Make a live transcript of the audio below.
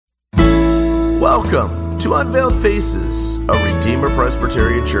Welcome to Unveiled Faces, a Redeemer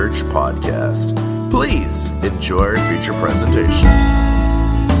Presbyterian Church podcast. Please enjoy our feature presentation.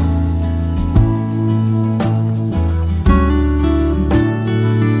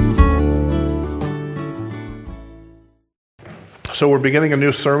 So we're beginning a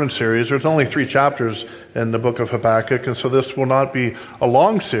new sermon series. There's only 3 chapters in the book of Habakkuk, and so this will not be a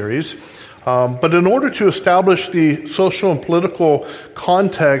long series. But in order to establish the social and political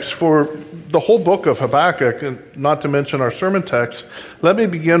context for the whole book of Habakkuk, and not to mention our sermon text, let me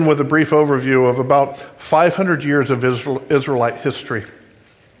begin with a brief overview of about 500 years of Israelite history.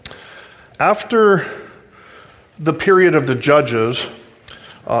 After the period of the Judges,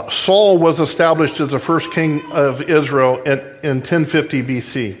 Saul was established as the first king of Israel in 1050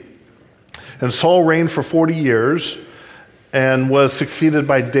 BC. And Saul reigned for 40 years and was succeeded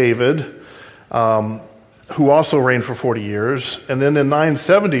by David, who also reigned for 40 years. And then in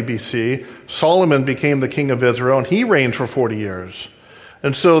 970 BC, Solomon became the king of Israel, and he reigned for 40 years.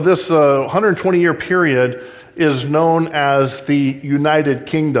 And so this 120-year period is known as the United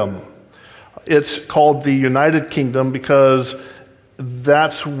Kingdom. It's called the United Kingdom because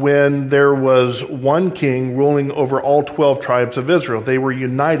that's when there was one king ruling over all 12 tribes of Israel. They were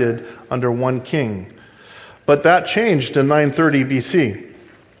united under one king. But that changed in 930 BC.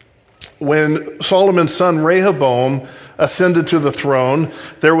 When Solomon's son Rehoboam ascended to the throne,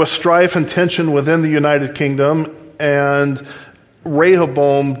 there was strife and tension within the United Kingdom, and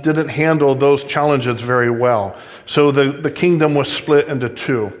Rehoboam didn't handle those challenges very well. So the kingdom was split into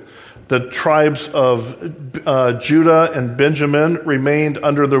 2. The tribes of Judah and Benjamin remained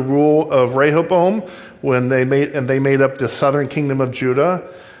under the rule of Rehoboam when they made up the southern kingdom of Judah.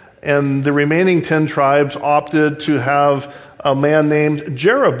 And the remaining 10 tribes opted to have a man named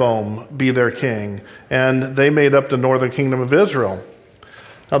Jeroboam be their king, and they made up the northern kingdom of Israel.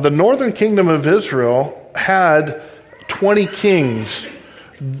 Now, the northern kingdom of Israel had 20 kings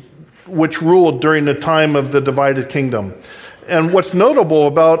which ruled during the time of the divided kingdom. And what's notable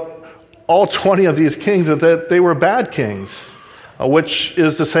about all 20 of these kings is that they were bad kings, which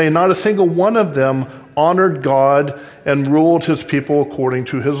is to say not a single one of them honored God and ruled his people according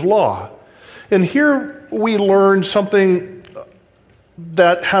to his law. And here we learn something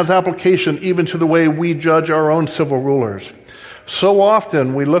that has application even to the way we judge our own civil rulers. So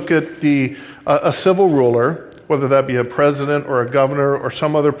often we look at a civil ruler, whether that be a president or a governor or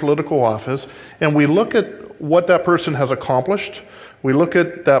some other political office, and we look at what that person has accomplished. We look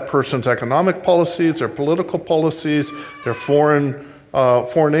at that person's economic policies, their political policies, their foreign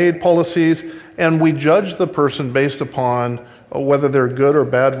aid policies, and we judge the person based upon whether they're a good or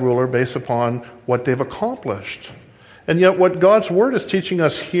bad ruler based upon what they've accomplished. And yet what God's Word is teaching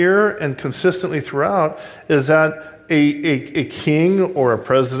us here and consistently throughout is that a king or a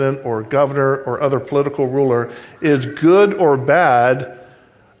president or a governor or other political ruler is good or bad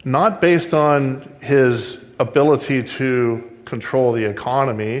not based on his ability to control the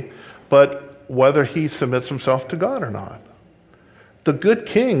economy, but whether he submits himself to God or not. The good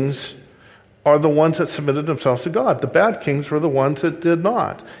kings are the ones that submitted themselves to God. The bad kings were the ones that did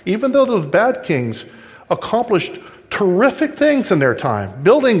not. Even though those bad kings accomplished terrific things in their time,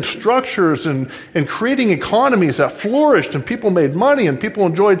 building structures and creating economies that flourished, and people made money and people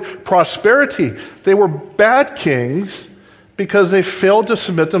enjoyed prosperity, they were bad kings because they failed to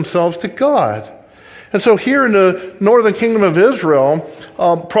submit themselves to God. And so here in the northern kingdom of Israel,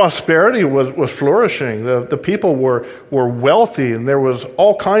 prosperity was flourishing. The people were wealthy, and there was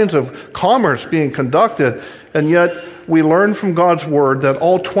all kinds of commerce being conducted. And yet we learn from God's word that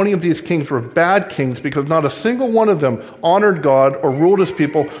all 20 of these kings were bad kings because not a single one of them honored God or ruled his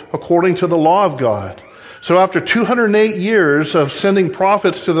people according to the law of God. So after 208 years of sending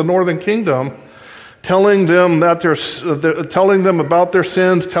prophets to the northern kingdom, telling them about their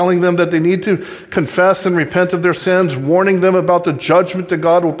sins, telling them that they need to confess and repent of their sins, warning them about the judgment that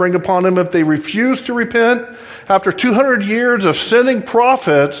God will bring upon them if they refuse to repent. After 200 years of sending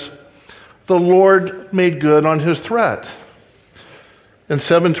prophets, the Lord made good on his threat. In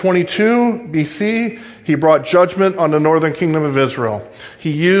 722 BC, he brought judgment on the northern kingdom of Israel.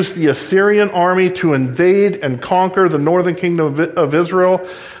 He used the Assyrian army to invade and conquer the northern kingdom of Israel.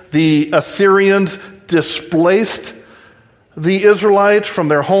 The Assyrians displaced the Israelites from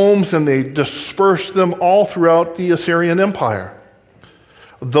their homes, and they dispersed them all throughout the Assyrian Empire.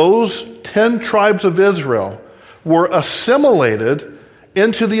 Those 10 tribes of Israel were assimilated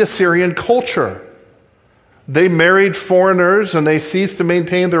into the Assyrian culture. They married foreigners, and they ceased to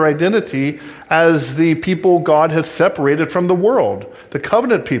maintain their identity as the people God had separated from the world, the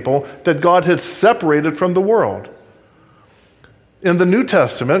covenant people that God had separated from the world. In the New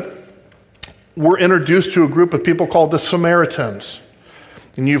Testament, we're introduced to a group of people called the Samaritans.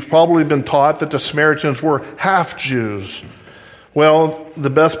 And you've probably been taught that the Samaritans were half Jews. Well, the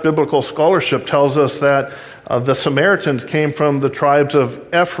best biblical scholarship tells us that the Samaritans came from the tribes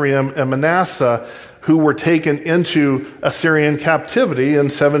of Ephraim and Manasseh, who were taken into Assyrian captivity in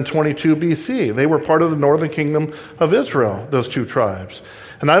 722 BC. They were part of the northern kingdom of Israel, those two tribes.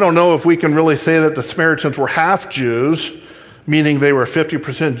 And I don't know if we can really say that the Samaritans were half Jews, meaning they were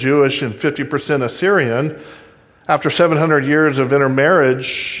 50% Jewish and 50% Assyrian. After 700 years of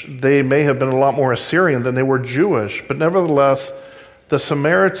intermarriage, they may have been a lot more Assyrian than they were Jewish. But nevertheless, the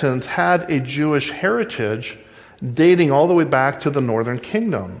Samaritans had a Jewish heritage dating all the way back to the northern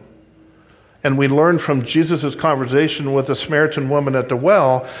kingdom. And we learned from Jesus' conversation with the Samaritan woman at the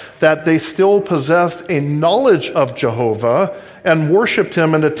well that they still possessed a knowledge of Jehovah and worshiped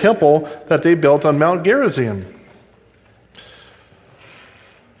him in a temple that they built on Mount Gerizim.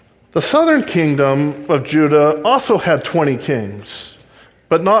 The southern kingdom of Judah also had 20 kings,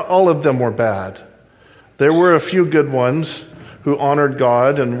 but not all of them were bad. There were a few good ones who honored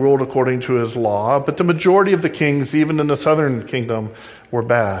God and ruled according to his law, but the majority of the kings, even in the southern kingdom, were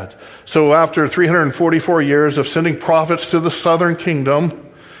bad. So after 344 years of sending prophets to the southern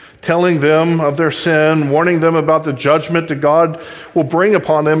kingdom, telling them of their sin, warning them about the judgment that God will bring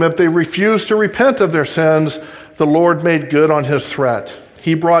upon them if they refuse to repent of their sins, the Lord made good on his threat.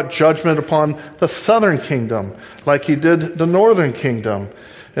 He brought judgment upon the southern kingdom like he did the northern kingdom.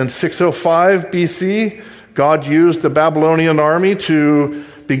 In 605 BC, God used the Babylonian army to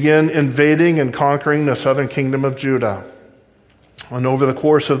begin invading and conquering the southern kingdom of Judah. And over the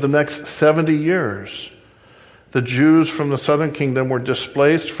course of the next 70 years, the Jews from the southern kingdom were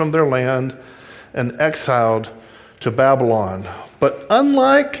displaced from their land and exiled to Babylon. But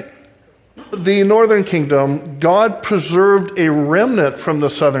unlike the northern kingdom, God preserved a remnant from the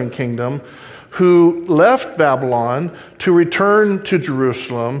southern kingdom who left Babylon to return to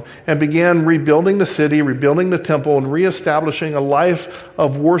Jerusalem and began rebuilding the city, rebuilding the temple, and reestablishing a life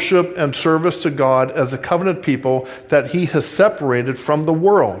of worship and service to God as a covenant people that he has separated from the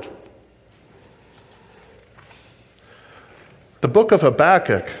world. The book of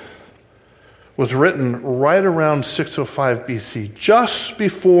Habakkuk was written right around 605 BC, just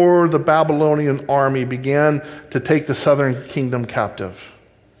before the Babylonian army began to take the southern kingdom captive.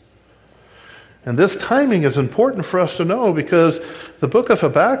 And this timing is important for us to know because the book of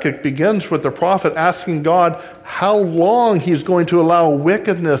Habakkuk begins with the prophet asking God how long he's going to allow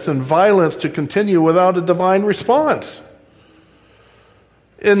wickedness and violence to continue without a divine response.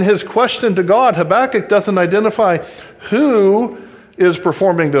 In his question to God, Habakkuk doesn't identify who is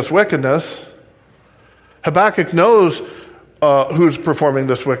performing this wickedness. Habakkuk knows who's performing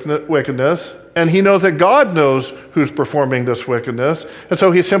this wickedness, and he knows that God knows who's performing this wickedness. And so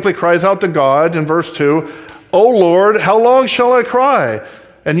he simply cries out to God in verse 2, "O Lord, how long shall I cry,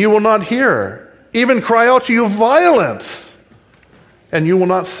 and you will not hear? Even cry out to you violence, and you will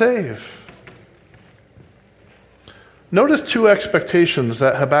not save." Notice two expectations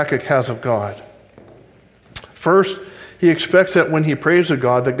that Habakkuk has of God. First, he expects that when he prays to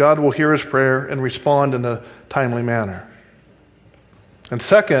God, that God will hear his prayer and respond in a timely manner. And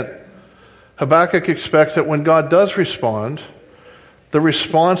second, Habakkuk expects that when God does respond, the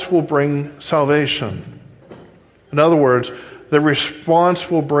response will bring salvation. In other words, the response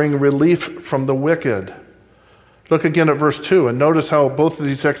will bring relief from the wicked. Look again at verse 2 and notice how both of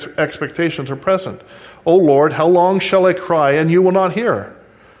these expectations are present. "O Lord, how long shall I cry and you will not hear?"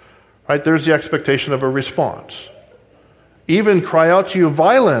 Right? There's the expectation of a response. "Even cry out to you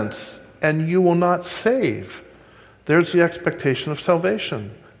violence and you will not save." There's the expectation of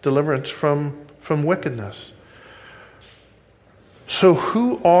salvation, deliverance from wickedness. So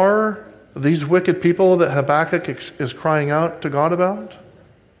who are these wicked people that Habakkuk is crying out to God about?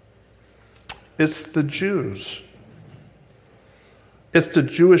 It's the Jews. It's the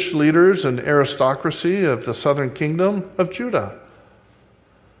Jewish leaders and aristocracy of the southern kingdom of Judah.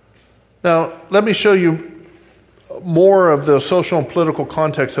 Now, let me show you more of the social and political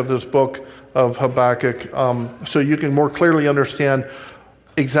context of this book of Habakkuk so you can more clearly understand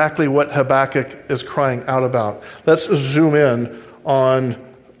exactly what Habakkuk is crying out about. Let's zoom in on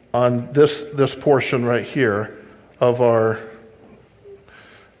this portion right here of our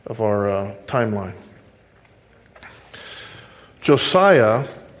timeline. Josiah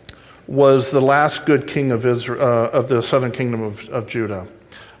was the last good king of Israel, of the southern kingdom of Judah.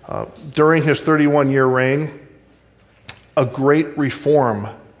 During his 31-year reign, a great reform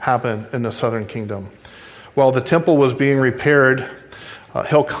happened in the southern kingdom. While the temple was being repaired,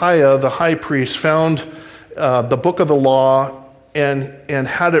 Hilkiah, the high priest, found the book of the law and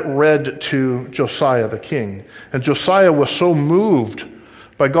had it read to Josiah the king. And Josiah was so moved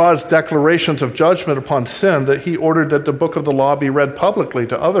by God's declarations of judgment upon sin that he ordered that the book of the law be read publicly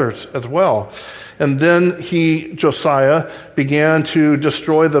to others as well. And then Josiah, began to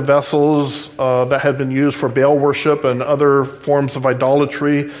destroy the vessels that had been used for Baal worship and other forms of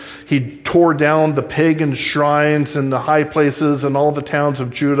idolatry. He tore down the pagan shrines in the high places in all the towns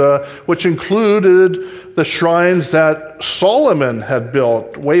of Judah, which included the shrines that Solomon had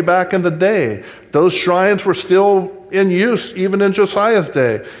built way back in the day. Those shrines were still in use even in Josiah's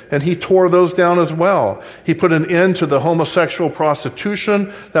day, and he tore those down as well. He put an end to the homosexual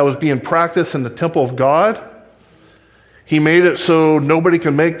prostitution that was being practiced in the temple of God. He made it so nobody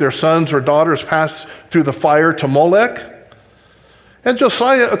can make their sons or daughters pass through the fire to Molech. And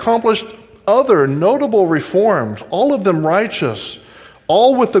Josiah accomplished other notable reforms, all of them righteous,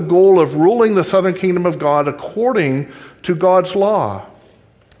 all with the goal of ruling the southern kingdom of God according to God's law.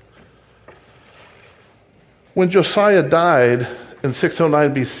 When Josiah died in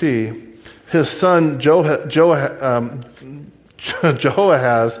 609 BC, his son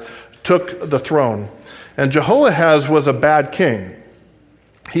Jehoahaz took the throne. And Jehoahaz was a bad king.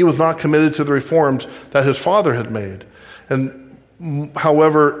 He was not committed to the reforms that his father had made. And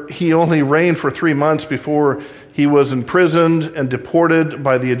however, he only reigned for 3 months before he was imprisoned and deported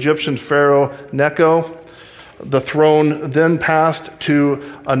by the Egyptian pharaoh Necho. The throne then passed to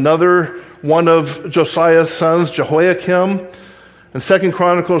another one of Josiah's sons, Jehoiakim. And 2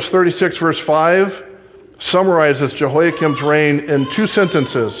 Chronicles 36, verse 5, summarizes Jehoiakim's reign in 2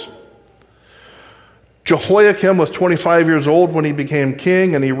 sentences. Jehoiakim was 25 years old when he became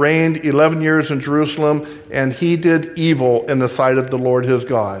king, and he reigned 11 years in Jerusalem, and he did evil in the sight of the Lord his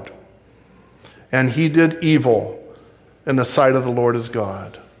God. And he did evil in the sight of the Lord his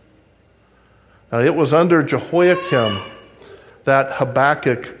God. Now, it was under Jehoiakim that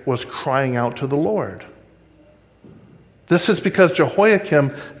Habakkuk was crying out to the Lord. This is because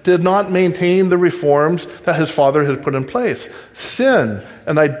Jehoiakim did not maintain the reforms that his father had put in place. Sin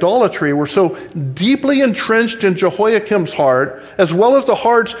and idolatry were so deeply entrenched in Jehoiakim's heart, as well as the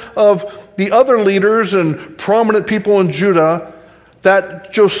hearts of the other leaders and prominent people in Judah,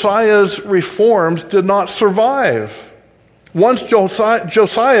 that Josiah's reforms did not survive. Once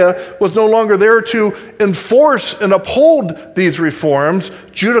Josiah was no longer there to enforce and uphold these reforms,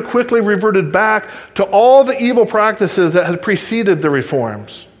 Judah quickly reverted back to all the evil practices that had preceded the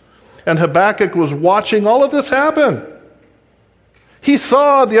reforms. And Habakkuk was watching all of this happen. He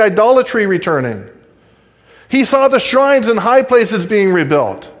saw the idolatry returning. He saw the shrines and high places being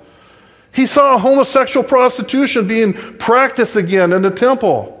rebuilt. He saw homosexual prostitution being practiced again in the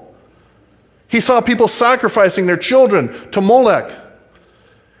temple. He saw people sacrificing their children to Molech.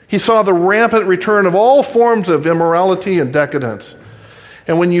 He saw the rampant return of all forms of immorality and decadence.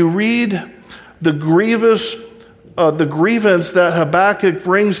 And when you read the grievance that Habakkuk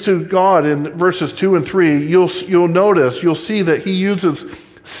brings to God in verses 2 and 3, you'll see that he uses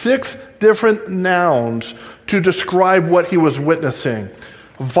 6 different nouns to describe what he was witnessing: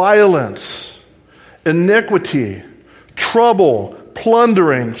 violence, iniquity, trouble,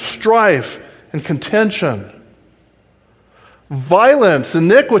 plundering, strife, and contention. Violence,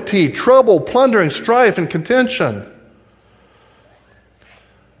 iniquity, trouble, plundering, strife, and contention.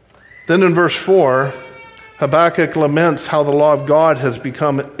 Then in verse 4, Habakkuk laments how the law of God has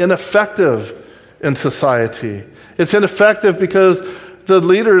become ineffective in society. It's ineffective because the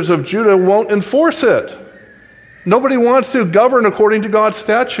leaders of Judah won't enforce it. Nobody wants to govern according to God's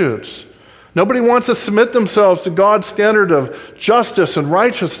statutes. Nobody wants to submit themselves to God's standard of justice and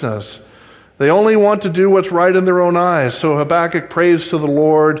righteousness. They only want to do what's right in their own eyes. So Habakkuk prays to the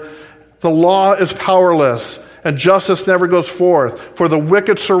Lord. The law is powerless, and justice never goes forth. For the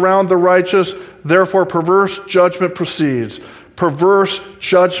wicked surround the righteous, therefore perverse judgment proceeds. Perverse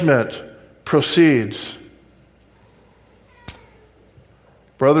judgment proceeds.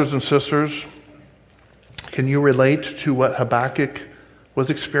 Brothers and sisters, can you relate to what Habakkuk was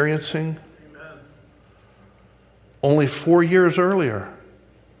experiencing? Amen. Only 4 years earlier,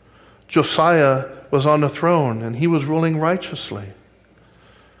 Josiah was on the throne, and he was ruling righteously.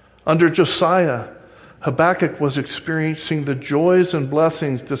 Under Josiah, Habakkuk was experiencing the joys and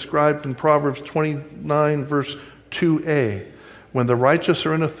blessings described in Proverbs 29, verse 2a. When the righteous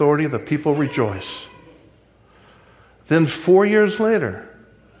are in authority, the people rejoice. Then 4 years later,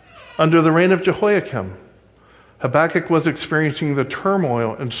 under the reign of Jehoiakim, Habakkuk was experiencing the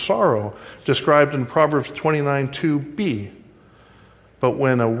turmoil and sorrow described in Proverbs 29, 2b. But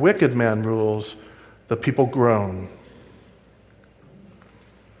when a wicked man rules, the people groan.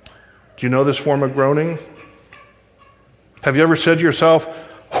 Do you know this form of groaning? Have you ever said to yourself,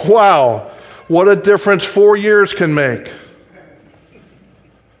 wow, what a difference 4 years can make?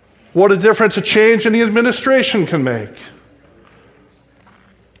 What a difference a change in the administration can make.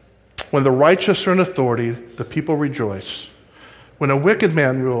 When the righteous are in authority, the people rejoice. When a wicked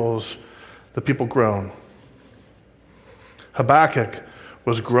man rules, the people groan. Habakkuk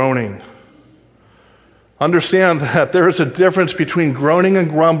was groaning. Understand that there is a difference between groaning and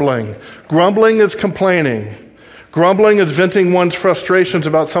grumbling. Grumbling is complaining. Grumbling is venting one's frustrations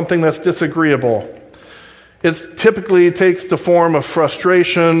about something that's disagreeable. It typically takes the form of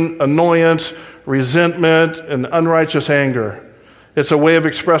frustration, annoyance, resentment, and unrighteous anger. It's a way of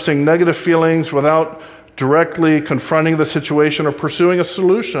expressing negative feelings without directly confronting the situation or pursuing a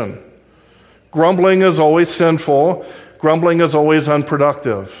solution. Grumbling is always sinful. Grumbling is always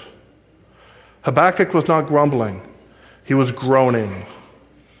unproductive. Habakkuk was not grumbling. He was groaning.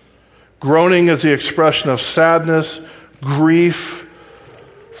 Groaning is the expression of sadness, grief,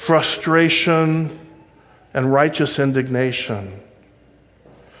 frustration, and righteous indignation.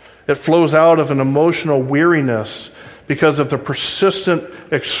 It flows out of an emotional weariness because of the persistent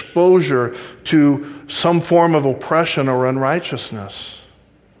exposure to some form of oppression or unrighteousness.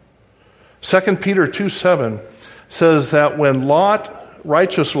 2 Peter 2:7 says that when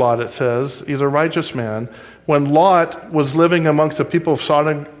righteous Lot, it says, he's a righteous man, when Lot was living amongst the people of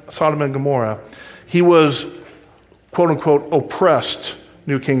Sodom and Gomorrah, he was, quote unquote, oppressed,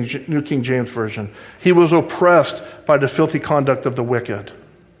 New King James Version. He was oppressed by the filthy conduct of the wicked.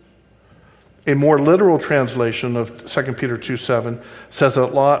 A more literal translation of 2 Peter 2:7 says that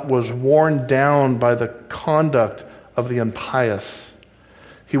Lot was worn down by the conduct of the impious.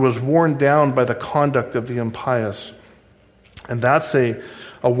 He was worn down by the conduct of the impious. And that's a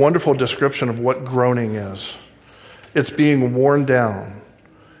wonderful description of what groaning is. It's being worn down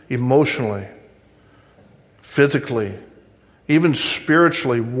emotionally, physically, even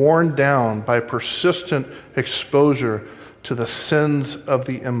spiritually, worn down by persistent exposure to the sins of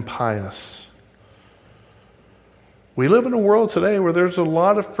the impious. We live in a world today where there's a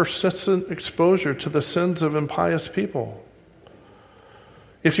lot of persistent exposure to the sins of impious people.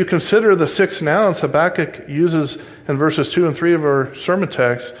 If you consider the 6 nouns Habakkuk uses in verses 2 and 3 of our sermon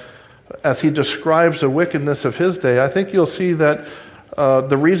text as he describes the wickedness of his day, I think you'll see that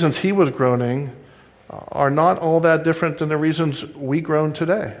the reasons he was groaning are not all that different than the reasons we groan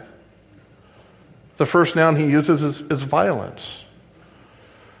today. The first noun he uses is violence.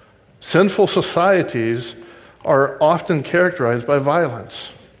 Sinful societies are often characterized by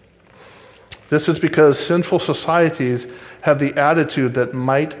violence. This is because sinful societies have the attitude that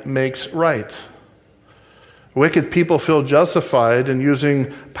might makes right. Wicked people feel justified in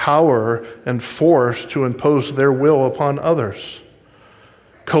using power and force to impose their will upon others.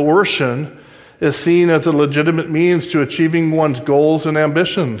 Coercion is seen as a legitimate means to achieving one's goals and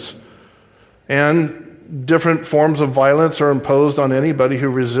ambitions. And different forms of violence are imposed on anybody who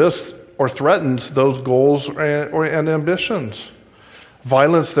resists or threatens those goals and ambitions.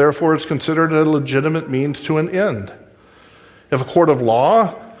 Violence, therefore, is considered a legitimate means to an end. If a court of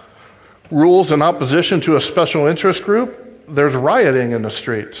law rules in opposition to a special interest group, there's rioting in the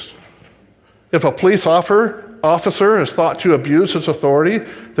streets. If a police officer is thought to abuse its authority,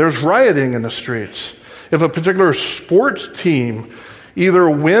 there's rioting in the streets. If a particular sports team either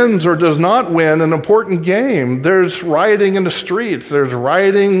wins or does not win an important game, there's rioting in the streets. There's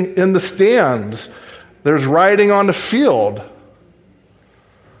rioting in the stands. There's rioting on the field.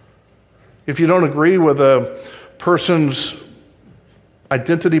 If you don't agree with a person's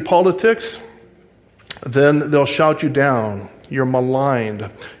identity politics, then they'll shout you down. You're maligned.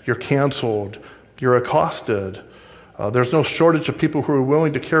 You're canceled. You're accosted. There's no shortage of people who are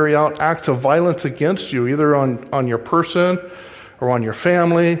willing to carry out acts of violence against you, either on your person or on your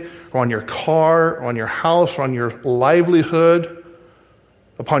family or on your car or on your house or on your livelihood,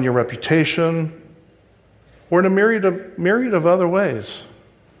 upon your reputation, or in a myriad of other ways.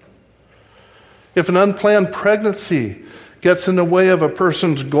 If an unplanned pregnancy gets in the way of a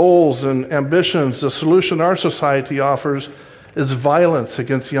person's goals and ambitions, the solution our society offers is violence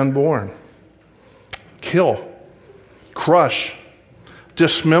against the unborn. Kill, crush,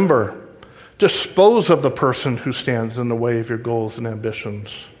 dismember, dispose of the person who stands in the way of your goals and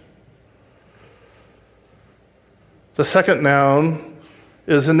ambitions. The second noun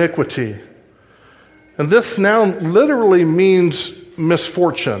is iniquity. And this noun literally means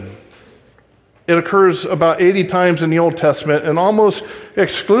misfortune. It occurs about 80 times in the Old Testament and almost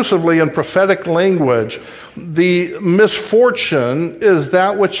exclusively in prophetic language. The misfortune is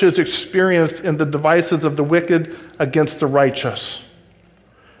that which is experienced in the devices of the wicked against the righteous.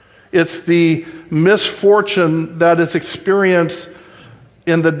 It's the misfortune that is experienced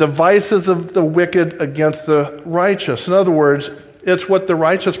in the devices of the wicked against the righteous. In other words, it's what the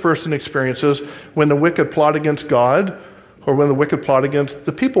righteous person experiences when the wicked plot against God or when the wicked plot against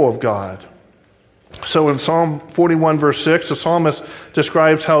the people of God. So in Psalm 41, verse 6, the psalmist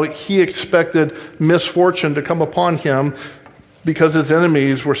describes how he expected misfortune to come upon him because his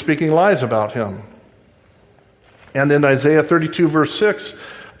enemies were speaking lies about him. And in Isaiah 32, verse 6,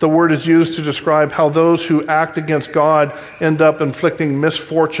 the word is used to describe how those who act against God end up inflicting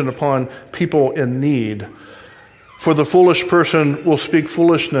misfortune upon people in need. For the foolish person will speak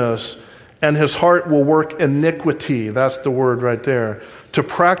foolishness, and his heart will work iniquity. That's the word right there. To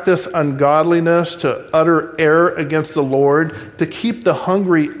practice ungodliness, to utter error against the Lord, to keep the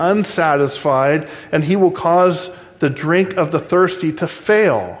hungry unsatisfied, and he will cause the drink of the thirsty to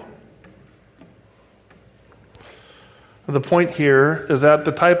fail. The point here is that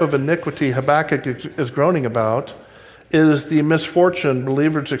the type of iniquity Habakkuk is groaning about is the misfortune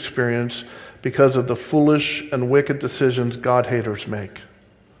believers experience because of the foolish and wicked decisions God-haters make.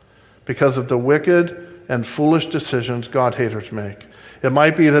 Because of the wicked and foolish decisions God-haters make. It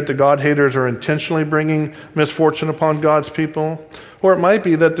might be that the God-haters are intentionally bringing misfortune upon God's people, or it might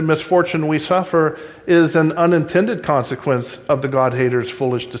be that the misfortune we suffer is an unintended consequence of the God-haters'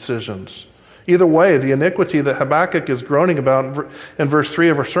 foolish decisions. Either way, the iniquity that Habakkuk is groaning about in verse 3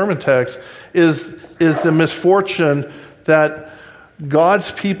 of our sermon text is the misfortune that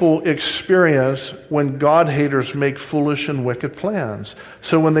God's people experience when God-haters make foolish and wicked plans.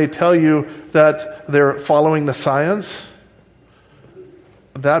 So when they tell you that they're following the science,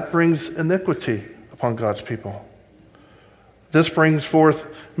 that brings iniquity upon God's people. This brings forth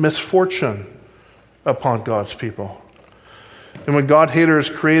misfortune upon God's people. And when God-haters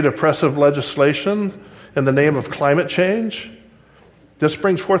create oppressive legislation in the name of climate change, this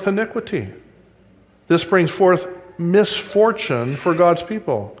brings forth iniquity. This brings forth misfortune for God's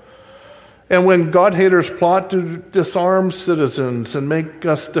people. And when God-haters plot to disarm citizens and make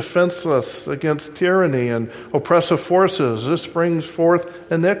us defenseless against tyranny and oppressive forces, this brings forth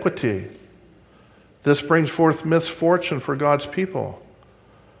iniquity. This brings forth misfortune for God's people.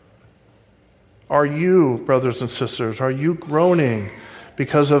 Are you, brothers and sisters, are you groaning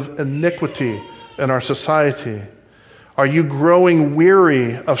because of iniquity in our society? Are you growing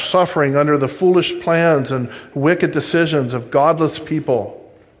weary of suffering under the foolish plans and wicked decisions of godless people?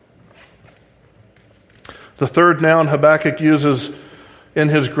 The third noun Habakkuk uses in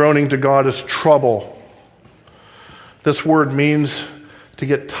his groaning to God is trouble. This word means to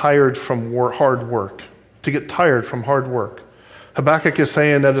get tired from hard work. To get tired from hard work. Habakkuk is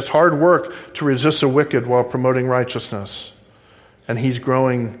saying that it's hard work to resist the wicked while promoting righteousness. And he's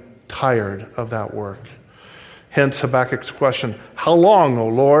growing tired of that work. Hence Habakkuk's question, how long, O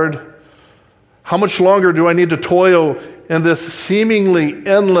Lord? How much longer do I need to toil in this seemingly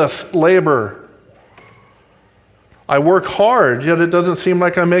endless labor? I work hard, yet it doesn't seem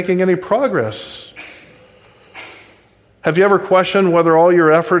like I'm making any progress. Have you ever questioned whether all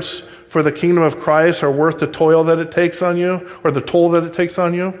your efforts for the kingdom of Christ are worth the toil that it takes on you, or the toll that it takes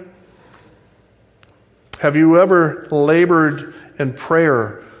on you? Have you ever labored in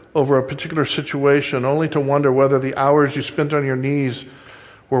prayer over a particular situation only to wonder whether the hours you spent on your knees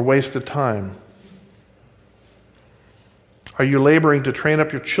were wasted time? Are you laboring to train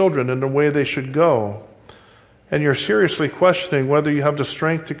up your children in the way they should go? And you're seriously questioning whether you have the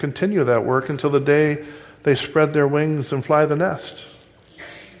strength to continue that work until the day they spread their wings and fly the nest?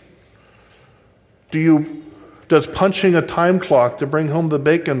 Does punching a time clock to bring home the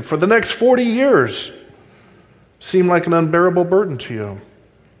bacon for the next 40 years seem like an unbearable burden to you?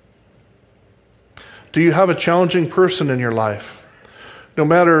 Do you have a challenging person in your life? No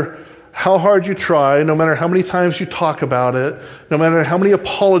matter how hard you try, no matter how many times you talk about it, no matter how many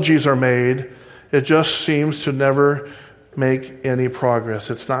apologies are made, it just seems to never make any progress.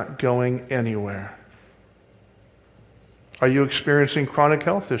 It's not going anywhere. Are you experiencing chronic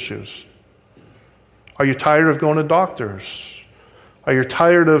health issues? Are you tired of going to doctors? Are you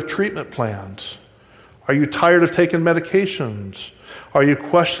tired of treatment plans? Are you tired of taking medications? Are you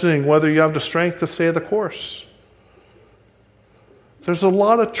questioning whether you have the strength to stay the course? There's a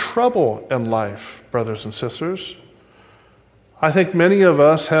lot of trouble in life, brothers and sisters. I think many of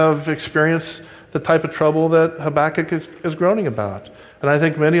us have experienced the type of trouble that Habakkuk is groaning about. And I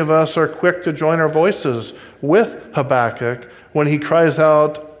think many of us are quick to join our voices with Habakkuk when he cries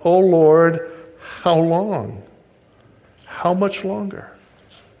out, "O Lord, how long? How much longer?"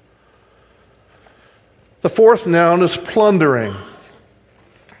 The fourth noun is plundering.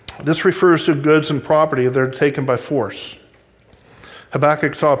 This refers to goods and property that are taken by force.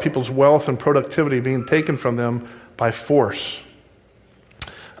 Habakkuk saw people's wealth and productivity being taken from them by force.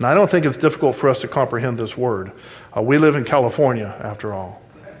 And I don't think it's difficult for us to comprehend this word. We live in California, after all.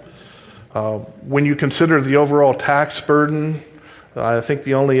 When you consider the overall tax burden, I think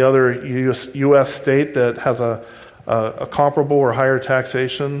the only other U.S. state that has a comparable or higher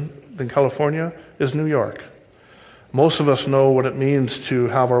taxation than California is New York. Most of us know what it means to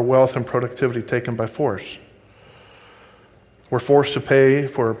have our wealth and productivity taken by force. We're forced to pay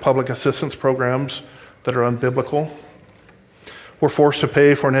for public assistance programs that are unbiblical. We're forced to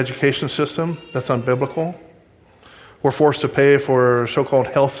pay for an education system that's unbiblical. We're forced to pay for so-called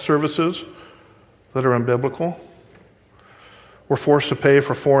health services that are unbiblical. We're forced to pay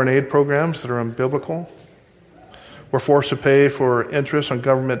for foreign aid programs that are unbiblical. We're forced to pay for interest on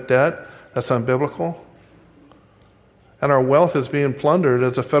government debt that's unbiblical. And our wealth is being plundered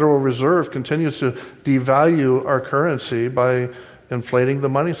as the Federal Reserve continues to devalue our currency by inflating the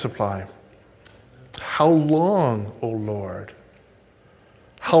money supply. How long, O Lord?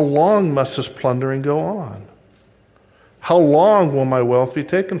 How long must this plundering go on? How long will my wealth be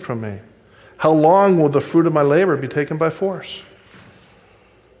taken from me? How long will the fruit of my labor be taken by force?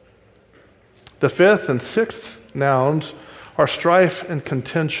 The fifth and sixth nouns are strife and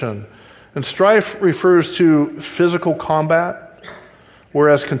contention. And strife refers to physical combat,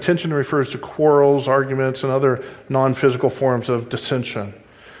 whereas contention refers to quarrels, arguments, and other non-physical forms of dissension.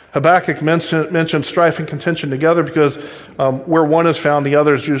 Habakkuk mentioned strife and contention together because where one is found, the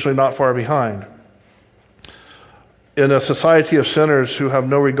other is usually not far behind. In a society of sinners who have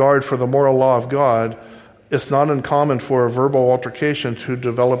no regard for the moral law of God, it's not uncommon for a verbal altercation to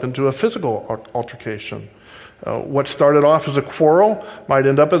develop into a physical altercation. What started off as a quarrel might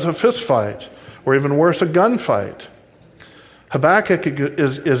end up as a fist fight, or even worse, a gunfight. Habakkuk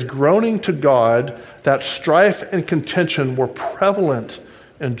is groaning to God that strife and contention were prevalent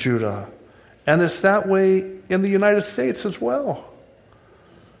in Judah. And it's that way in the United States as well.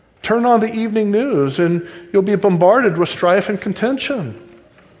 Turn on the evening news and you'll be bombarded with strife and contention.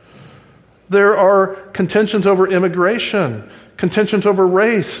 There are contentions over immigration, contentions over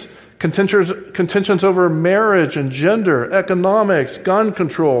race, contentions over marriage and gender, economics, gun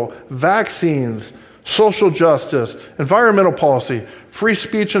control, vaccines, social justice, environmental policy, free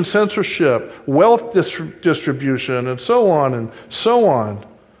speech and censorship, wealth distribution, and so on and so on.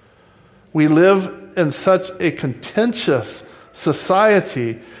 We live in such a contentious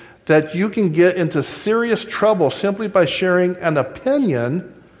society that you can get into serious trouble simply by sharing an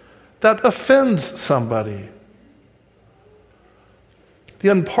opinion that offends somebody. The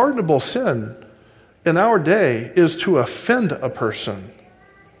unpardonable sin in our day is to offend a person.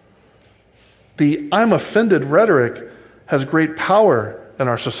 The "I'm offended" rhetoric has great power in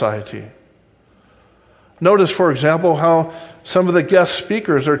our society. Notice, for example, how some of the guest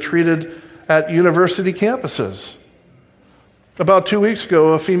speakers are treated at university campuses. About 2 weeks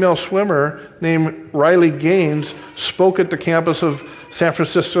ago, a female swimmer named Riley Gaines spoke at the campus of San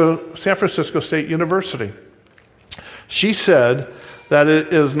Francisco State University. She said that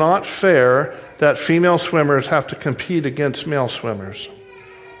it is not fair that female swimmers have to compete against male swimmers.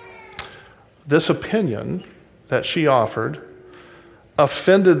 This opinion that she offered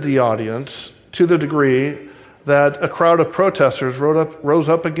offended the audience to the degree that a crowd of protesters rose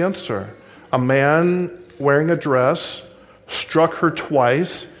up against her. A man wearing a dress struck her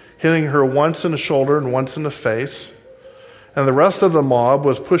twice, hitting her once in the shoulder and once in the face. And the rest of the mob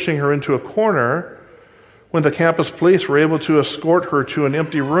was pushing her into a corner when the campus police were able to escort her to an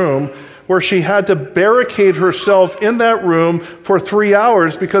empty room where she had to barricade herself in that room for 3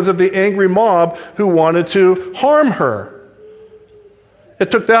 hours because of the angry mob who wanted to harm her.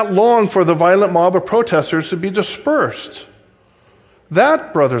 It took that long for the violent mob of protesters to be dispersed.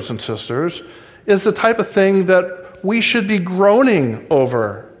 That, brothers and sisters, is the type of thing that we should be groaning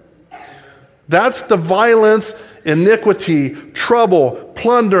over. That's the violence, iniquity, trouble,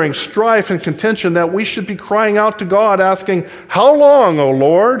 plundering, strife, and contention that we should be crying out to God, asking, "How long, O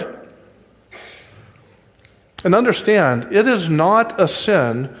Lord?" And understand, it is not a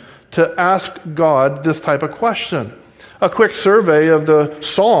sin to ask God this type of question. A quick survey of the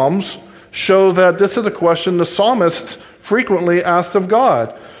Psalms show that this is a question the psalmists frequently asked of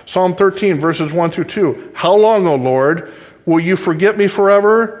God. Psalm 13, verses 1 through 2. "How long, O Lord, will you forget me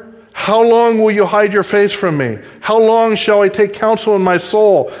forever? How long will you hide your face from me? How long shall I take counsel in my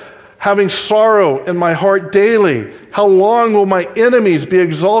soul, having sorrow in my heart daily? How long will my enemies be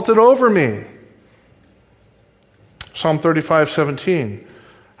exalted over me?" Psalm 35:17.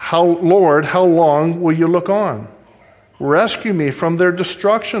 Lord, how long will you look on? Rescue me from their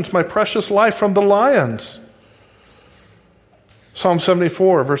destructions, my precious life from the lions. Psalm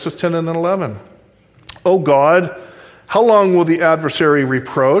 74, verses 10 and 11. O God, how long will the adversary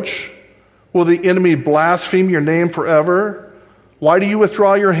reproach? Will the enemy blaspheme your name forever? Why do you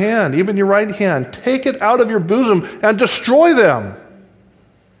withdraw your hand, even your right hand? Take it out of your bosom and destroy them.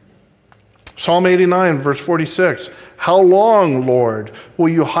 Psalm 89, verse 46. How long, Lord, will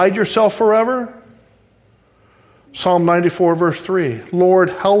you hide yourself forever? Psalm 94, verse 3. Lord,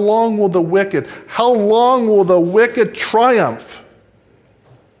 how long will the wicked triumph?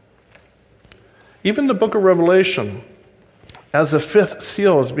 Even the book of Revelation, as the fifth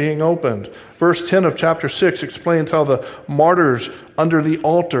seal is being opened, verse 10 of chapter 6 explains how the martyrs under the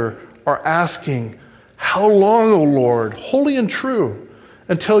altar are asking, how long, O Lord, holy and true,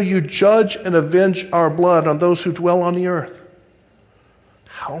 until you judge and avenge our blood on those who dwell on the earth?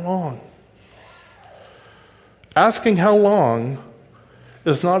 How long? Asking how long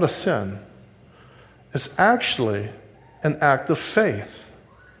is not a sin. It's actually an act of faith.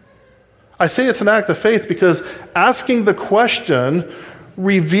 I say it's an act of faith because asking the question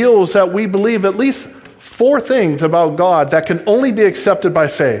reveals that we believe at least 4 things about God that can only be accepted by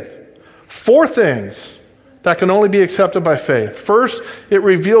faith. 4 things that can only be accepted by faith. First, it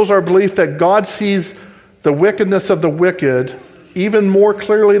reveals our belief that God sees the wickedness of the wicked even more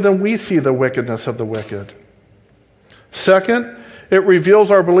clearly than we see the wickedness of the wicked. Second, it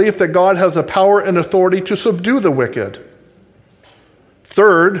reveals our belief that God has the power and authority to subdue the wicked.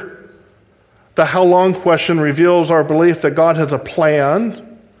 Third, the how long question reveals our belief that God has a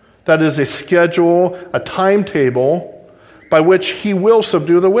plan, that is a schedule, a timetable, by which he will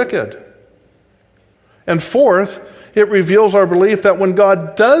subdue the wicked. And fourth, it reveals our belief that when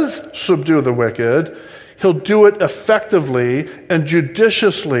God does subdue the wicked, he'll do it effectively and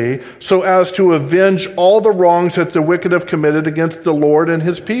judiciously so as to avenge all the wrongs that the wicked have committed against the Lord and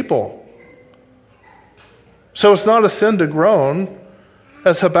his people. So it's not a sin to groan,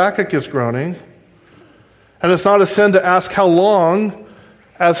 as Habakkuk is groaning. And it's not a sin to ask how long,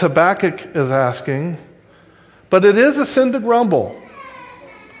 as Habakkuk is asking. But it is a sin to grumble.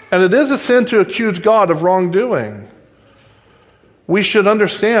 And it is a sin to accuse God of wrongdoing. We should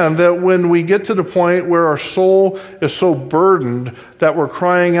understand that when we get to the point where our soul is so burdened that we're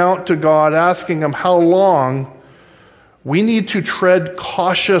crying out to God, asking him how long, we need to tread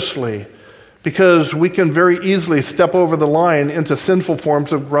cautiously because we can very easily step over the line into sinful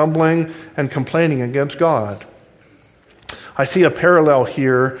forms of grumbling and complaining against God. I see a parallel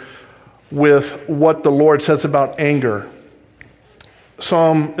here with what the Lord says about anger. In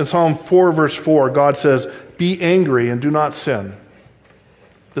Psalm 4, verse 4, God says, be angry and do not sin.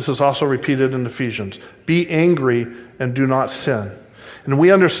 This is also repeated in Ephesians. Be angry and do not sin. And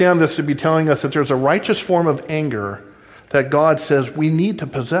we understand this to be telling us that there's a righteous form of anger that God says we need to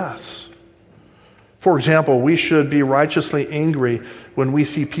possess. For example, we should be righteously angry when we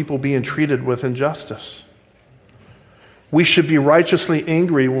see people being treated with injustice. We should be righteously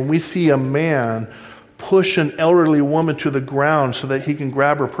angry when we see a man push an elderly woman to the ground so that he can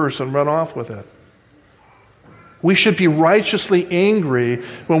grab her purse and run off with it. We should be righteously angry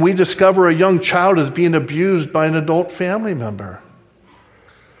when we discover a young child is being abused by an adult family member.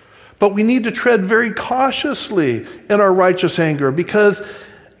 But we need to tread very cautiously in our righteous anger because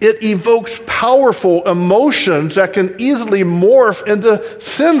it evokes powerful emotions that can easily morph into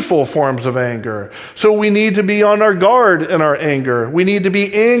sinful forms of anger. So we need to be on our guard in our anger. We need to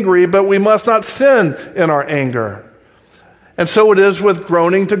be angry, but we must not sin in our anger. And so it is with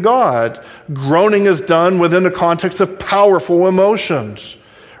groaning to God. Groaning is done within the context of powerful emotions.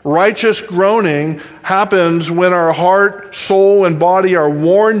 Righteous groaning happens when our heart, soul, and body are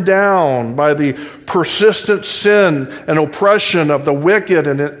worn down by the persistent sin and oppression of the wicked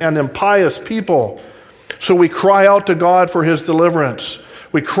and impious people. So we cry out to God for his deliverance.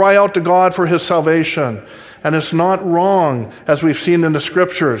 We cry out to God for his salvation. And it's not wrong, as we've seen in the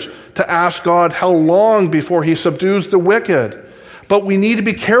scriptures, to ask God how long before he subdues the wicked. But we need to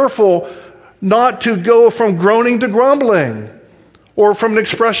be careful not to go from groaning to grumbling, or from an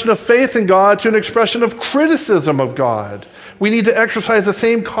expression of faith in God to an expression of criticism of God. We need to exercise the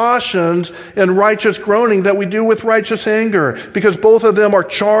same cautions in righteous groaning that we do with righteous anger, because both of them are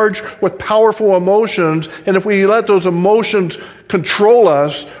charged with powerful emotions, and if we let those emotions control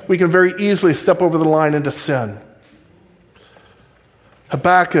us, we can very easily step over the line into sin.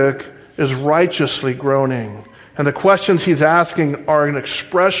 Habakkuk is righteously groaning, and the questions he's asking are an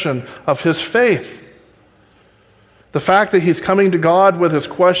expression of his faith. The fact that he's coming to God with his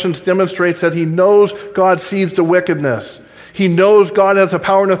questions demonstrates that he knows God sees the wickedness. He knows God has the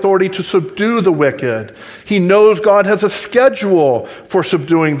power and authority to subdue the wicked. He knows God has a schedule for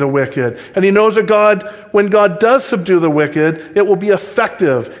subduing the wicked. And he knows that when God does subdue the wicked, it will be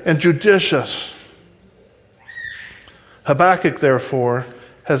effective and judicious. Habakkuk, therefore,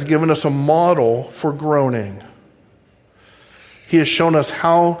 has given us a model for groaning. He has shown us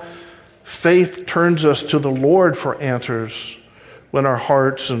how faith turns us to the Lord for answers when our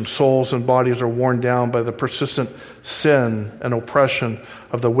hearts and souls and bodies are worn down by the persistent sin and oppression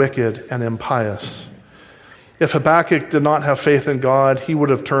of the wicked and impious. If Habakkuk did not have faith in God, he would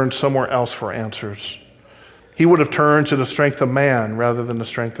have turned somewhere else for answers. He would have turned to the strength of man rather than the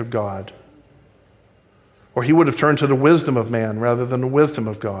strength of God. Or he would have turned to the wisdom of man rather than the wisdom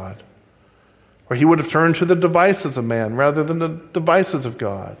of God. Or he would have turned to the devices of man rather than the devices of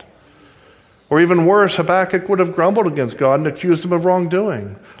God. Or even worse, Habakkuk would have grumbled against God and accused him of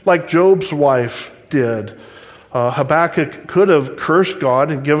wrongdoing, like Job's wife did. Habakkuk could have cursed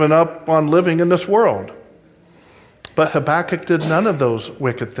God and given up on living in this world. But Habakkuk did none of those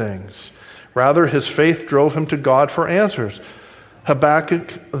wicked things. Rather, his faith drove him to God for answers.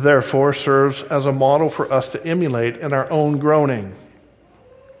 Habakkuk, therefore, serves as a model for us to emulate in our own groaning.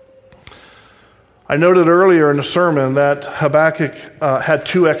 I noted earlier in the sermon that Habakkuk had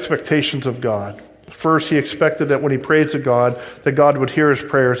two expectations of God. First, he expected that when he prayed to God, that God would hear his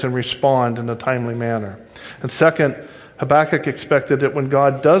prayers and respond in a timely manner. And second, Habakkuk expected that when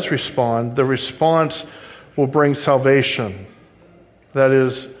God does respond, the response will bring salvation. That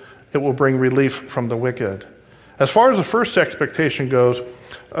is, it will bring relief from the wicked. As far as the first expectation goes,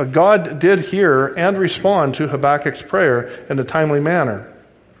 God did hear and respond to Habakkuk's prayer in a timely manner.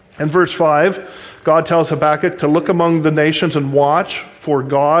 In verse 5, God tells Habakkuk to look among the nations and watch, for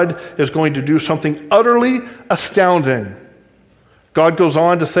God is going to do something utterly astounding. God goes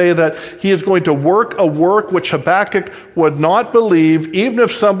on to say that he is going to work a work which Habakkuk would not believe, even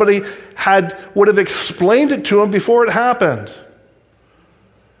if somebody would have explained it to him before it happened.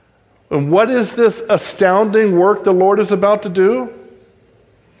 And what is this astounding work the Lord is about to do?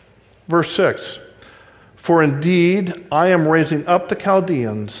 Verse 6, for indeed I am raising up the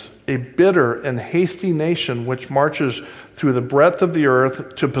Chaldeans, a bitter and hasty nation which marches through the breadth of the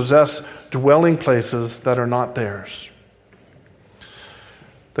earth to possess dwelling places that are not theirs.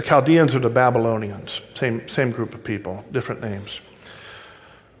 The Chaldeans are the Babylonians, same group of people, different names.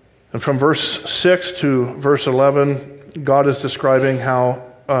 And from verse 6 to verse 11, God is describing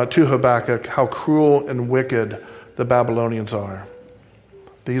to Habakkuk how cruel and wicked the Babylonians are.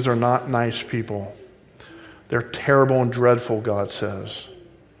 These are not nice people. They're terrible and dreadful, God says.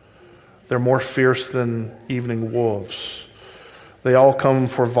 They're more fierce than evening wolves. They all come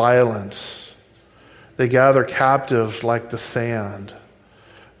for violence. They gather captives like the sand.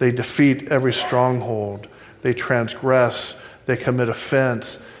 They defeat every stronghold. They transgress. They commit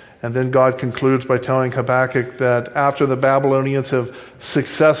offense. And then God concludes by telling Habakkuk that after the Babylonians have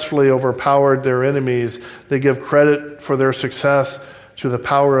successfully overpowered their enemies, they give credit for their success to the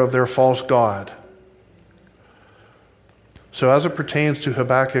power of their false god. So as it pertains to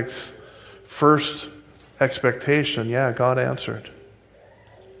Habakkuk's first expectation, God answered.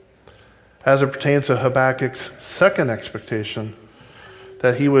 As it pertains to Habakkuk's second expectation,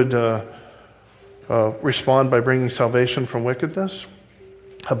 that he would respond by bringing salvation from wickedness,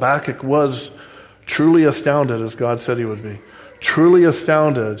 Habakkuk was truly astounded, as God said he would be. Truly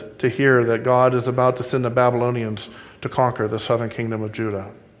astounded to hear that God is about to send the Babylonians to conquer the southern kingdom of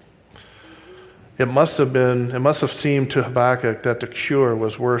Judah. It must have seemed to Habakkuk that the cure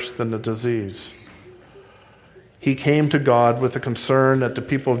was worse than the disease. He came to God with the concern that the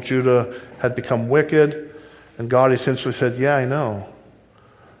people of Judah had become wicked, and God essentially said, yeah, I know.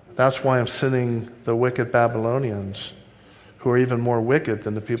 That's why I'm sending the wicked Babylonians, who are even more wicked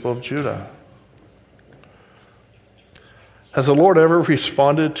than the people of Judah. Has the Lord ever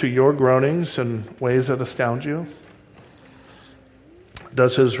responded to your groanings in ways that astound you?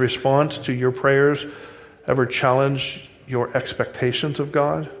 Does his response to your prayers ever challenge your expectations of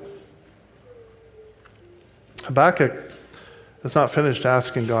God? Habakkuk is not finished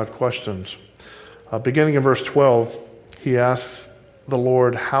asking God questions. Beginning in verse 12, he asks the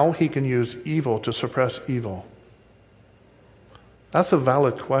Lord how he can use evil to suppress evil. That's a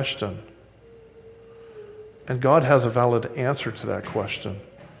valid question. And God has a valid answer to that question.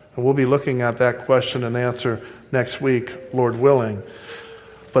 And we'll be looking at that question and answer next week, Lord willing.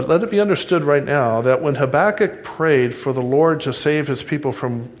 But let it be understood right now that when Habakkuk prayed for the Lord to save his people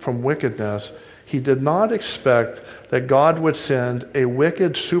from wickedness, he did not expect that God would send a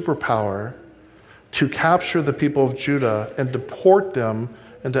wicked superpower to capture the people of Judah and deport them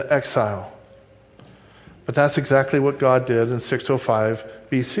into exile. But that's exactly what God did in 605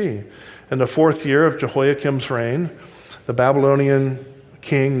 BC. In the 4th year of Jehoiakim's reign, the Babylonian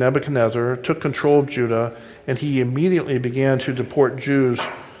king Nebuchadnezzar took control of Judah, and he immediately began to deport Jews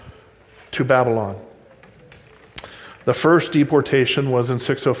to Babylon. The first deportation was in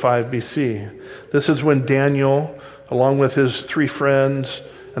 605 BC. This is when Daniel, along with his 3 friends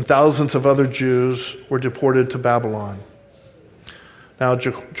and thousands of other Jews, were deported to Babylon. Now,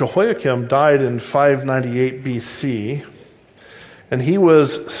 Jehoiakim died in 598 BC, and he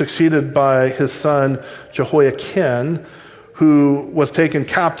was succeeded by his son Jehoiakim, who was taken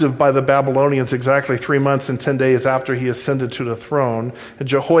captive by the Babylonians exactly 3 months and 10 days after he ascended to the throne. And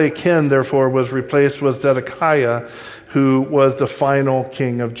Jehoiakim, therefore, was replaced with Zedekiah, who was the final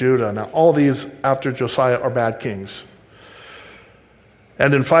king of Judah. Now, all these after Josiah are bad kings.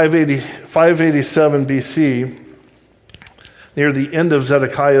 And in 587 BC, near the end of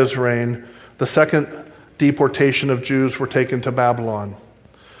Zedekiah's reign, the second deportation of Jews were taken to Babylon.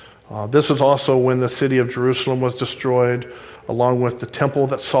 This is also when the city of Jerusalem was destroyed, along with the temple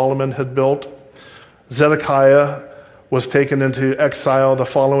that Solomon had built. Zedekiah was taken into exile the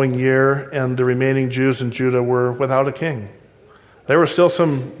following year, and the remaining Jews in Judah were without a king. There were still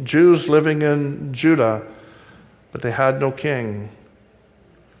some Jews living in Judah, but they had no king.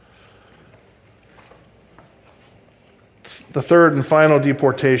 The third and final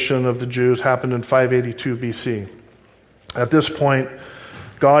deportation of the Jews happened in 582 BC. At this point,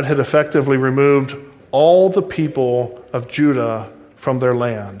 God had effectively removed all the people of Judah from their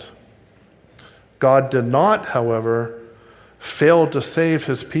land. God did not, however, fail to save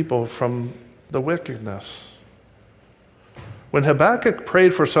his people from the wickedness. When Habakkuk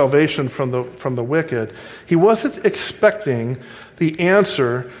prayed for salvation from the wicked, he wasn't expecting the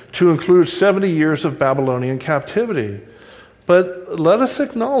answer to include 70 years of Babylonian captivity. But let us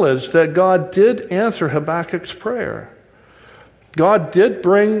acknowledge that God did answer Habakkuk's prayer. God did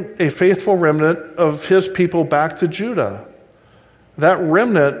bring a faithful remnant of his people back to Judah. That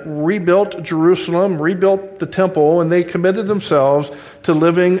remnant rebuilt Jerusalem, rebuilt the temple, and they committed themselves to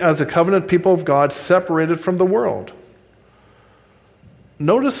living as a covenant people of God separated from the world.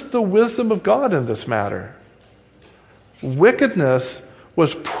 Notice the wisdom of God in this matter. Wickedness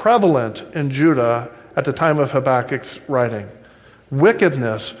was prevalent in Judah at the time of Habakkuk's writing.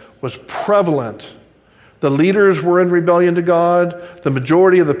 Wickedness was prevalent. The leaders were in rebellion to God. The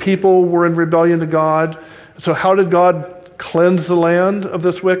majority of the people were in rebellion to God. So how did God cleanse the land of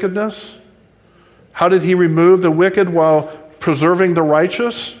this wickedness? How did he remove the wicked while preserving the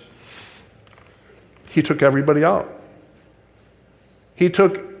righteous? He took everybody out. He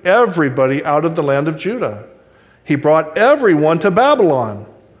took everybody out of the land of Judah. He brought everyone to Babylon.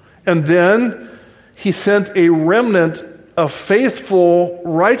 And then he sent a remnant of faithful,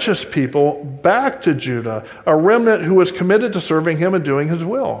 righteous people back to Judah, a remnant who was committed to serving him and doing his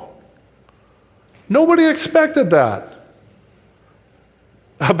will. Nobody expected that.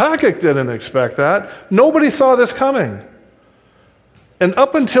 Habakkuk didn't expect that. Nobody saw this coming. And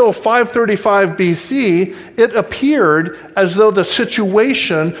up until 535 BC, it appeared as though the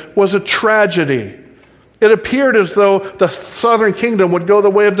situation was a tragedy. It appeared as though the southern kingdom would go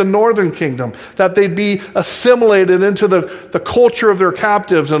the way of the northern kingdom, that they'd be assimilated into the culture of their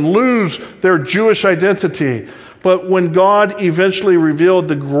captives and lose their Jewish identity. But when God eventually revealed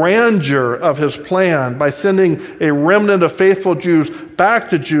the grandeur of his plan by sending a remnant of faithful Jews back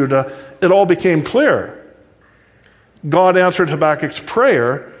to Judah, it all became clear. God answered Habakkuk's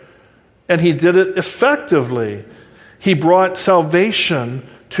prayer, and he did it effectively. He brought salvation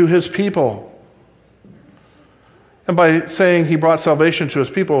to his people. And by saying he brought salvation to his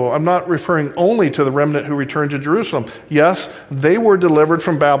people, I'm not referring only to the remnant who returned to Jerusalem. Yes, they were delivered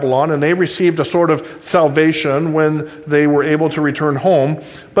from Babylon, and they received a sort of salvation when they were able to return home.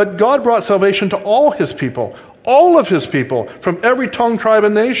 But God brought salvation to all of his people, from every tongue, tribe,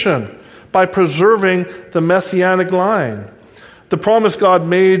 and nation, by preserving the messianic line. The promise God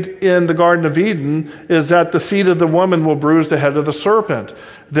made in the Garden of Eden is that the seed of the woman will bruise the head of the serpent.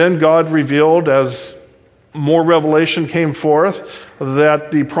 Then God revealed, as more revelation came forth, that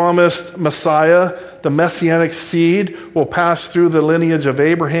the promised Messiah, the messianic seed, will pass through the lineage of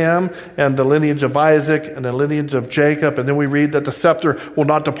Abraham and the lineage of Isaac and the lineage of Jacob. And then we read that the scepter will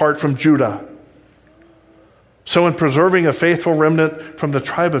not depart from Judah. So in preserving a faithful remnant from the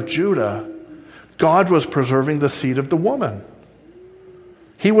tribe of Judah, God was preserving the seed of the woman.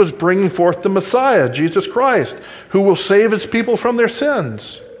 He was bringing forth the Messiah, Jesus Christ, who will save his people from their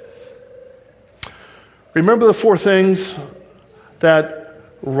sins. Remember the 4 things that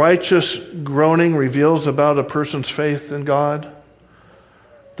righteous groaning reveals about a person's faith in God?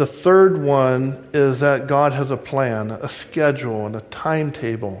 The third one is that God has a plan, a schedule, and a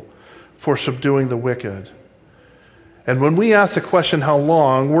timetable for subduing the wicked. And when we ask the question, how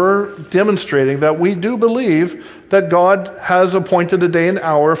long, we're demonstrating that we do believe that God has appointed a day and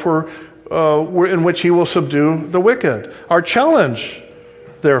hour in which he will subdue the wicked. Our challenge,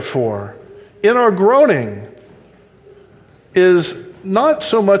 therefore, in our groaning is not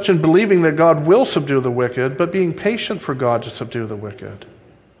so much in believing that God will subdue the wicked, but being patient for God to subdue the wicked.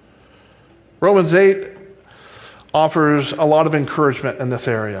 Romans 8 offers a lot of encouragement in this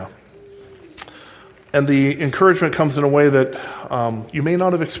area. And the encouragement comes in a way that you may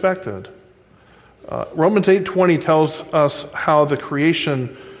not have expected. Romans 8:20 tells us how the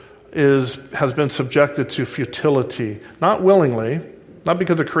creation has been subjected to futility, not willingly, not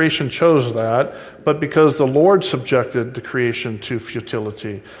because the creation chose that, but because the Lord subjected the creation to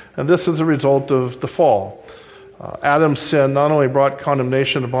futility. And this is a result of the fall. Adam's sin not only brought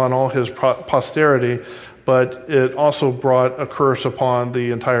condemnation upon all his posterity, but it also brought a curse upon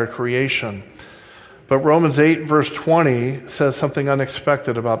the entire creation. But Romans 8, verse 20 says something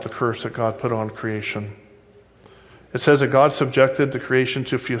unexpected about the curse that God put on creation. It says that God subjected the creation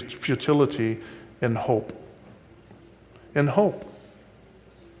to futility in hope. In hope.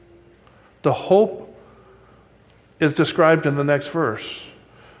 The hope is described in the next verse,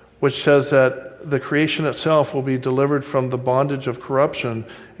 which says that the creation itself will be delivered from the bondage of corruption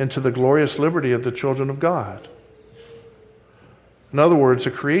into the glorious liberty of the children of God. In other words,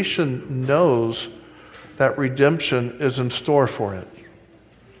 the creation knows that redemption is in store for it.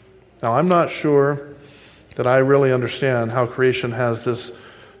 Now, I'm not sure that I really understand how creation has this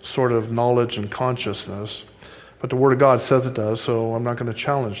sort of knowledge and consciousness, but the Word of God says it does, so I'm not going to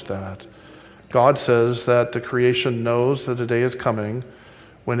challenge that. God says that the creation knows that a day is coming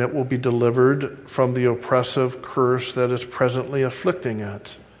when it will be delivered from the oppressive curse that is presently afflicting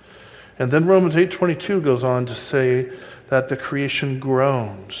it. And then Romans 8:22 goes on to say that the creation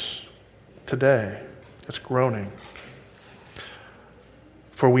groans today. It's groaning.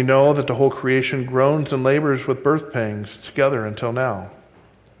 For we know that the whole creation groans and labors with birth pangs together until now.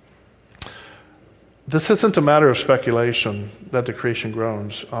 This isn't a matter of speculation that the creation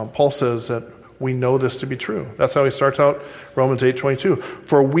groans. Paul says that we know this to be true. That's how he starts out Romans 8:22.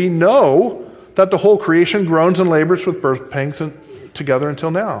 For we know that the whole creation groans and labors with birth pangs together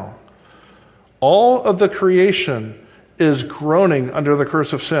until now. All of the creation is groaning under the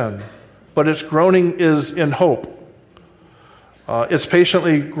curse of sin, but its groaning is in hope. It's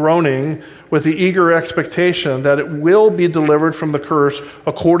patiently groaning with the eager expectation that it will be delivered from the curse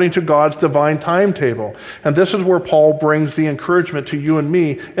according to God's divine timetable. And this is where Paul brings the encouragement to you and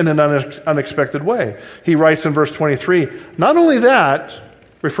me in an unexpected way. He writes in verse 23, not only that,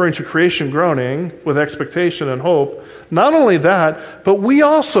 referring to creation groaning with expectation and hope, not only that, but we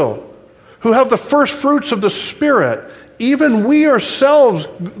also, who have the first fruits of the Spirit, even we ourselves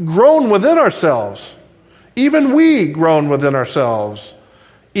groan within ourselves. Even we groan within ourselves,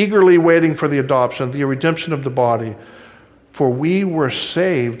 eagerly waiting for the adoption, the redemption of the body, for we were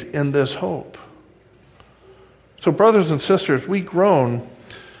saved in this hope. So, brothers and sisters, we groan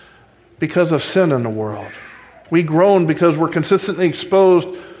because of sin in the world. We groan because we're consistently exposed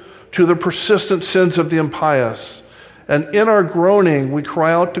to the persistent sins of the impious. And in our groaning, we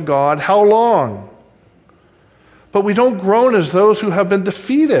cry out to God, how long? But we don't groan as those who have been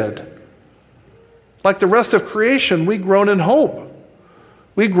defeated. Like the rest of creation, we groan in hope.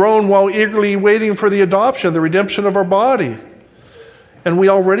 We groan while eagerly waiting for the adoption, the redemption of our body. And we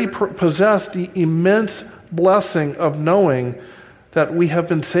already possess the immense blessing of knowing that we have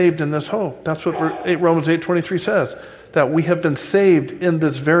been saved in this hope. That's what Romans 8:23 says, that we have been saved in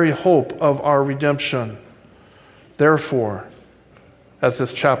this very hope of our redemption. Therefore, as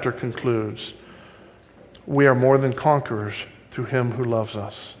this chapter concludes, we are more than conquerors through him who loves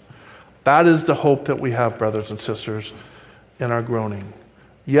us. That is the hope that we have, brothers and sisters, in our groaning.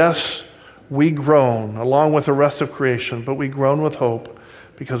 Yes, we groan along with the rest of creation, but we groan with hope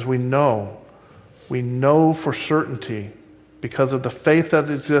because we know for certainty, because of the faith that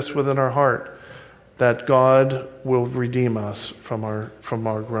exists within our heart, that God will redeem us from our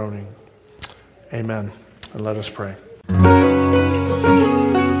groaning. Amen. And let us pray.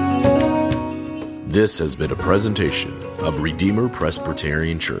 This has been a presentation of Redeemer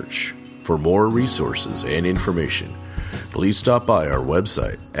Presbyterian Church. For more resources and information, please stop by our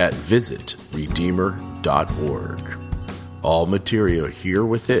website at visitredeemer.org. All material here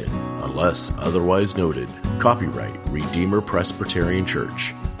within, unless otherwise noted, copyright Redeemer Presbyterian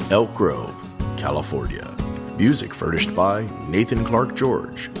Church, Elk Grove, California. Music furnished by Nathan Clark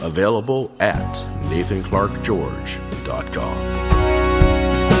George, available at nathanclarkgeorge.com.